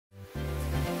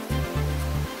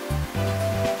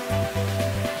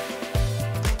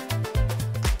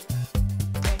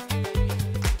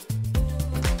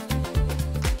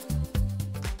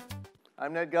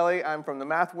I'm Ned Gulley. I'm from the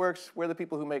MathWorks. We're the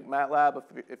people who make MATLAB,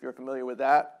 if you're familiar with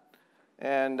that.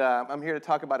 And I'm here to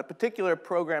talk about a particular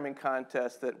programming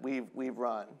contest that we've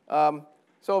run.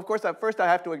 So of course, first I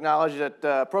have to acknowledge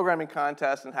that programming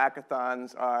contests and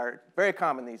hackathons are very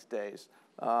common these days.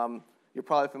 You're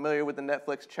probably familiar with the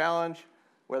Netflix challenge,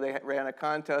 where they ran a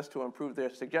contest to improve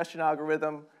their suggestion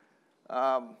algorithm.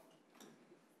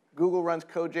 Google runs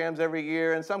code jams every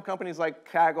year, and some companies like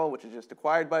Kaggle, which is just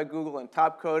acquired by Google, and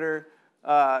Topcoder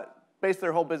base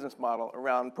their whole business model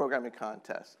around programming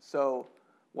contests. So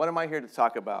what am I here to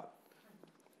talk about?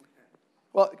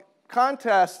 Well,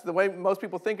 contests, the way most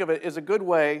people think of it, is a good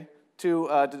way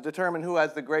to determine who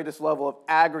has the greatest level of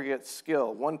aggregate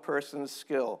skill, one person's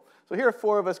skill. So here are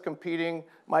 4 of us competing.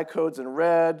 My code's in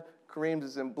red, Kareem's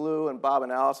is in blue, and Bob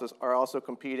and Alice are also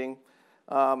competing.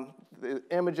 The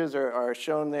images are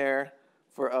shown there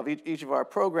of each of our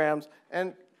programs.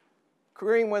 And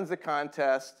Kareem wins the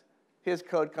contest. His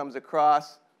code comes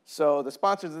across. So the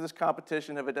sponsors of this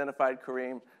competition have identified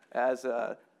Kareem as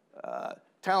a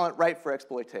talent ripe for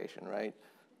exploitation, right?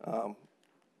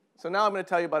 So now I'm going to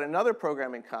tell you about another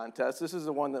programming contest. This is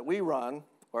the one that we run,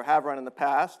 or have run in the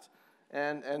past,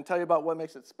 and tell you about what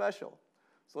makes it special.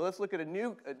 So let's look at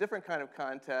a different kind of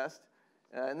contest.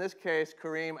 In this case,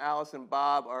 Kareem, Alice, and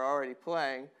Bob are already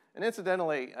playing. And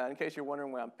incidentally, in case you're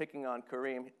wondering why I'm picking on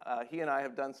Kareem, he and I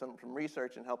have done some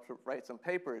research and helped write some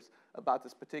papers about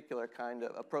this particular kind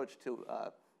of approach to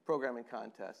programming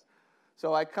contests.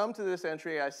 So I come to this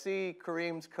entry, I see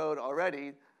Kareem's code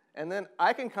already, and then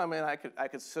I can come in, I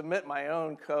could submit my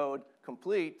own code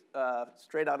complete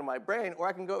straight out of my brain, or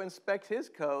I can go inspect his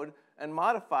code and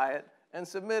modify it and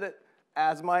submit it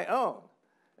as my own.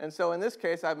 And so in this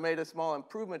case, I've made a small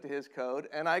improvement to his code,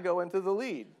 and I go into the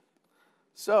lead.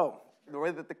 So the way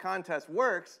that the contest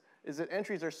works is that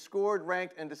entries are scored,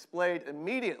 ranked, and displayed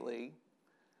immediately,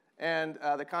 and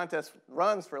the contest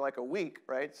runs for like a week,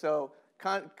 right? So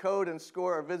code and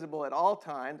score are visible at all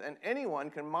times, and anyone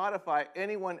can modify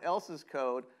anyone else's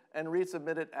code and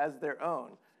resubmit it as their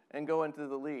own and go into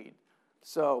the lead.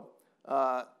 So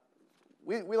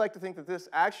we like to think that this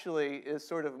actually is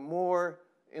sort of more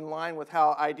in line with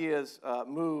how ideas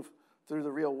move through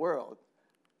the real world.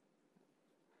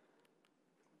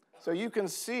 So you can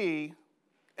see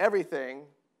everything,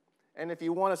 and if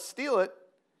you want to steal it,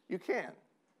 you can,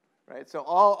 right? So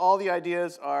all the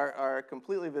ideas are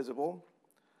completely visible.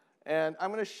 And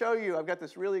I'm going to show you, I've got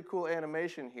this really cool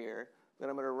animation here that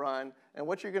I'm going to run. And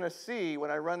what you're going to see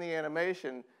when I run the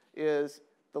animation is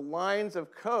the lines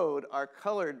of code are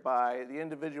colored by the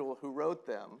individual who wrote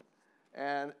them.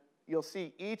 And you'll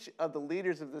see each of the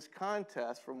leaders of this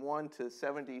contest, from 1 to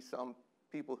 70-some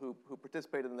people who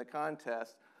participated in the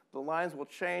contest, the lines will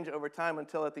change over time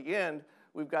until at the end,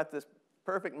 we've got this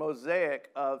perfect mosaic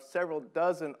of several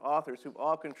dozen authors who've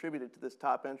all contributed to this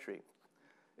top entry.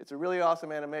 It's a really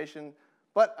awesome animation,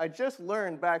 but I just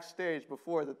learned backstage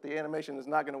before that the animation is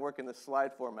not going to work in this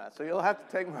slide format, so you'll have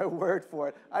to take my word for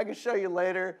it. I can show you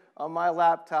later on my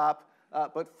laptop,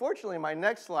 but fortunately my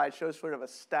next slide shows sort of a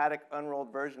static,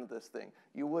 unrolled version of this thing.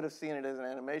 You would have seen it as an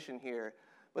animation here,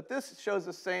 but this shows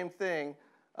the same thing.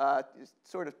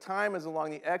 Sort of time is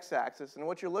along the x-axis, and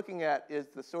what you're looking at is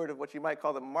the sort of what you might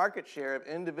call the market share of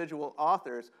individual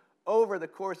authors over the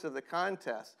course of the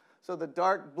contest. So the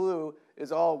dark blue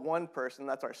is all one person,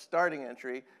 that's our starting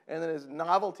entry, and then as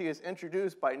novelty is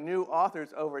introduced by new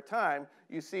authors over time,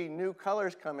 you see new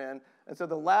colors come in, and so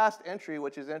the last entry,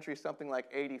 which is entry something like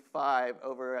 85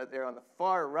 over there on the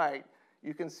far right,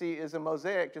 you can see is a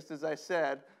mosaic, just as I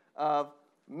said, of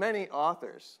many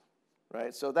authors.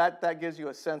 Right? So that gives you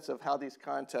a sense of how these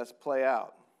contests play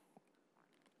out.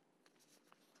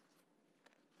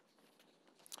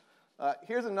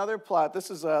 Here's another plot.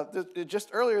 This is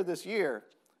just earlier this year,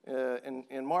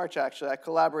 in March actually, I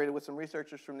collaborated with some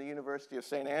researchers from the University of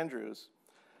St. Andrews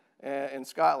in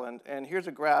Scotland. And here's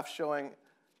a graph showing,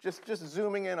 just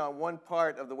zooming in on one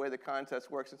part of the way the contest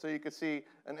works. And so you can see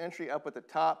an entry up at the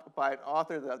top by an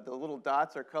author. The little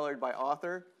dots are colored by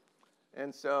author.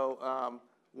 And so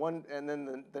and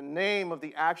then the name of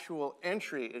the actual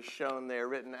entry is shown there,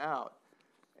 written out.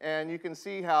 And you can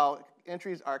see how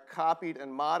entries are copied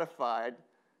and modified.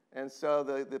 And so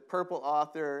the purple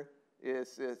author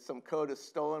some code is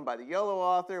stolen by the yellow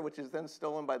author, which is then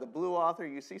stolen by the blue author.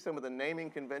 You see some of the naming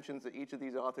conventions that each of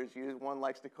these authors use. One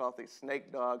likes to call it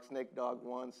Snake Dog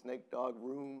 1, Snake Dog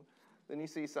Room. Then you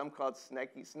see some called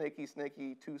Snaky, Snaky,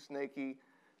 Snaky, Too Snaky.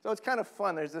 So it's kind of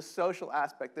fun. There's this social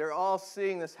aspect. They're all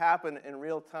seeing this happen in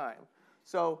real time.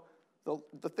 So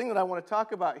the thing that I want to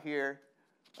talk about here,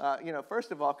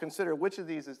 first of all, consider which of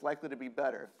these is likely to be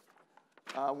better.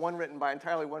 one written by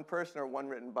entirely one person or one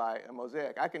written by a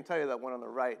mosaic. I can tell you that one on the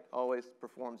right always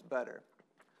performs better.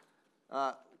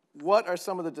 What are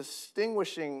some of the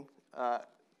distinguishing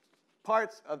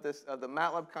parts of the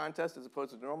MATLAB contest as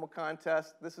opposed to the normal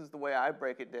contest? This is the way I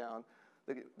break it down.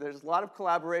 There's a lot of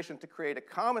collaboration to create a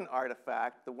common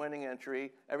artifact, the winning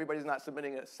entry. Everybody's not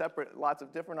submitting a separate, lots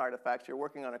of different artifacts. You're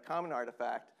working on a common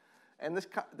artifact. And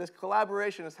this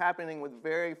collaboration is happening with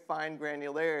very fine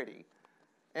granularity.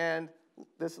 And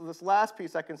this last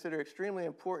piece I consider extremely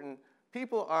important.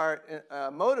 People are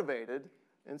motivated,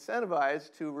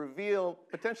 incentivized to reveal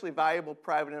potentially valuable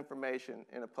private information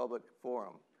in a public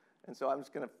forum. And so I'm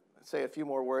just going to say a few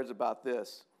more words about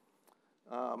this.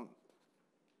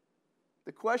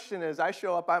 The question is, I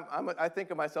show up, I think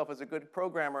of myself as a good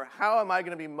programmer. How am I going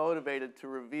to be motivated to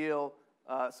reveal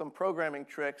some programming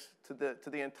tricks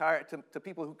to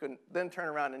people who can then turn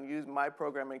around and use my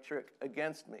programming trick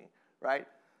against me, right?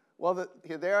 Well,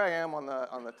 there I am on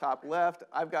the top left.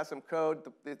 I've got some code.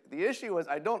 The issue is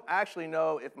I don't actually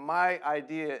know if my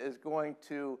idea is going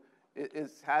to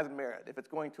has merit, if it's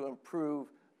going to improve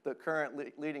the current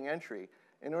leading entry.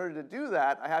 In order to do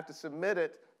that, I have to submit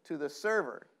it to the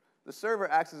server. The server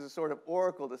acts as a sort of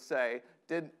oracle to say,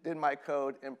 did my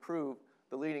code improve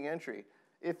the leading entry?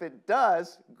 If it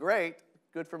does, great,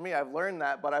 good for me, I've learned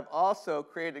that, but I've also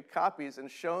created copies and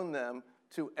shown them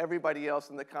to everybody else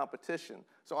in the competition.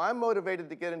 So I'm motivated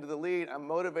to get into the lead, I'm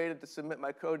motivated to submit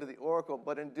my code to the oracle,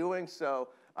 but in doing so,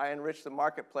 I enrich the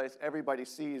marketplace, everybody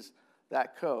sees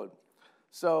that code.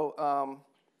 So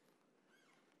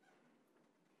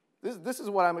this is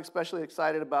what I'm especially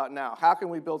excited about now. How can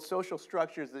we build social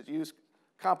structures that use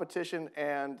competition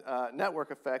and network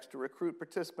effects to recruit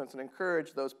participants and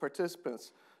encourage those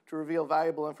participants to reveal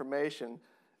valuable information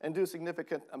and do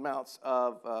significant amounts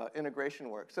of integration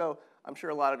work? So I'm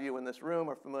sure a lot of you in this room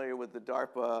are familiar with the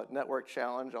DARPA Network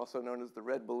Challenge, also known as the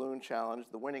Red Balloon Challenge.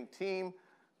 The winning team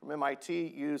from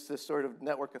MIT used this sort of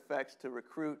network effects to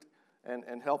recruit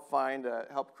and help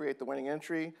create the winning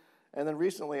entry. And then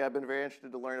recently, I've been very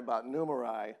interested to learn about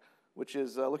Numerai, which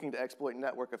is looking to exploit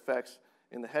network effects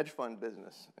in the hedge fund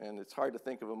business. And it's hard to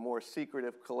think of a more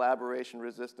secretive,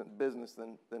 collaboration-resistant business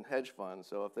than hedge funds.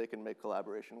 So if they can make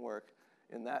collaboration work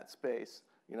in that space,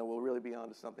 we'll really be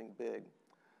onto something big.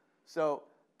 So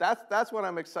that's what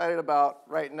I'm excited about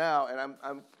right now. And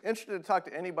I'm interested to talk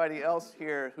to anybody else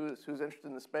here who's interested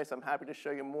in the space. I'm happy to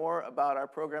show you more about our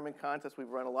programming contests. We've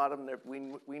run a lot of them.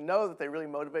 We know that they really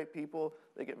motivate people.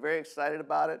 They get very excited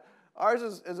about it. Ours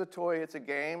is a toy. It's a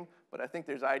game. But I think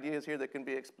there's ideas here that can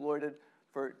be exploited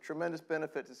for tremendous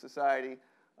benefit to society.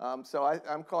 So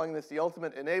I'm calling this the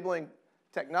ultimate enabling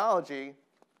technology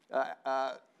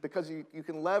because you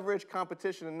can leverage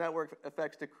competition and network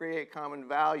effects to create common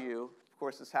value. Of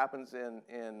course, this happens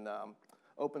in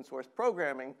open source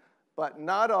programming, but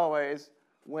not always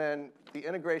when the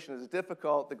integration is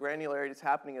difficult. The granularity is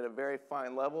happening at a very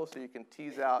fine level, so you can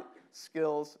tease out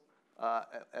skills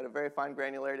at a very fine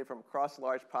granularity from across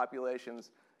large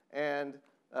populations. And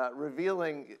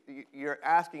you're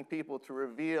asking people to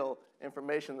reveal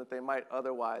information that they might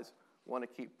otherwise want to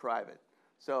keep private.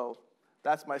 So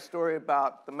that's my story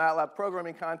about the MATLAB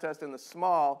programming contest in the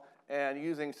small and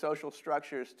using social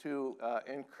structures to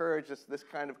encourage this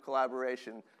kind of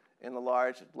collaboration in the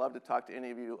large. I'd love to talk to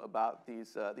any of you about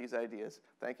these ideas.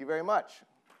 Thank you very much.